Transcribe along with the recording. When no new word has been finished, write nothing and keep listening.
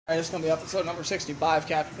It's going to be episode number 65,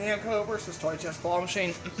 Captain Namco versus Toy Chest Claw Machine.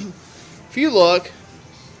 If you look,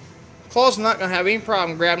 Claw's not going to have any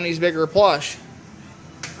problem grabbing these bigger plush.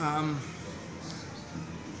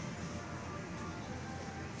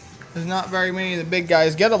 There's not very many of the big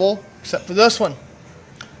guys gettable, except for this one.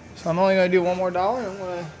 So I'm only going to do one more dollar, and I'm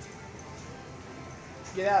going to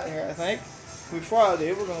get out of here, I think. Before I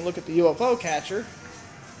do, we're going to look at the UFO catcher.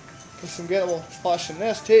 There's some gettable plush in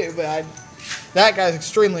this, too, but that guy's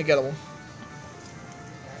extremely gettable.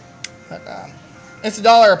 But, it's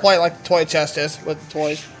 $1 a plate like the toy chest is with the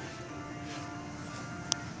toys.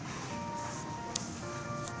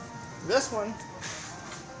 This one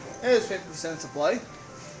is 50 cents a play.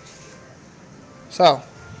 So,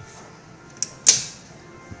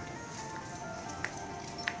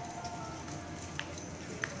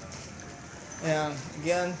 and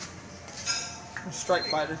again, Strike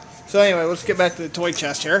Fighter. So anyway, let's get back to the toy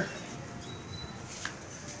chest here.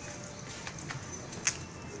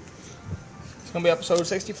 It's going to be episode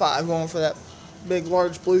 65, going for that big,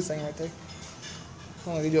 large blue thing right there.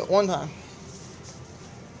 I'm only going to do it one time.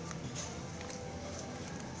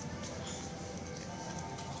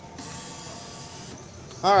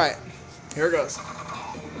 Alright, here it goes.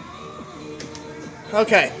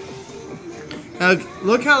 Okay. Now,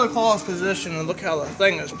 look how the claw is positioned and look how the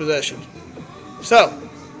thing is positioned. So,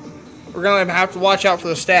 we're going to have to watch out for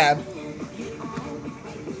the stab.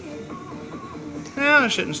 Yeah, I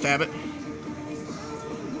shouldn't stab it.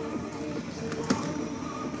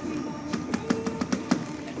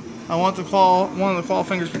 I want the claw, one of the claw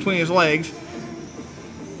fingers between his legs.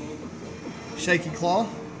 Shaky claw.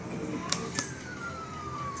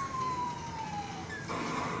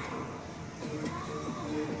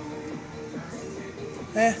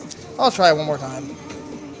 I'll try it one more time.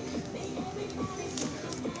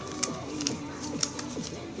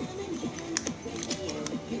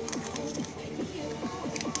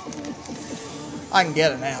 I can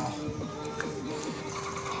get it now.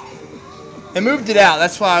 It moved it out.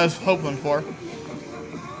 That's what I was hoping for.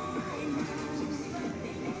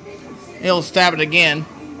 It'll stab it again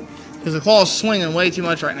because the claw is swinging way too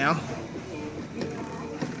much right now.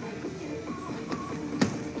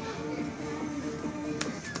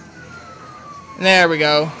 There we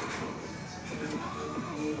go.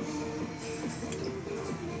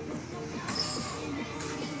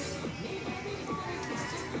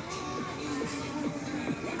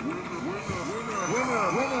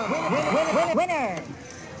 Winner!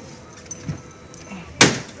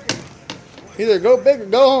 Either go big or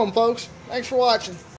go home, folks. Thanks for watching.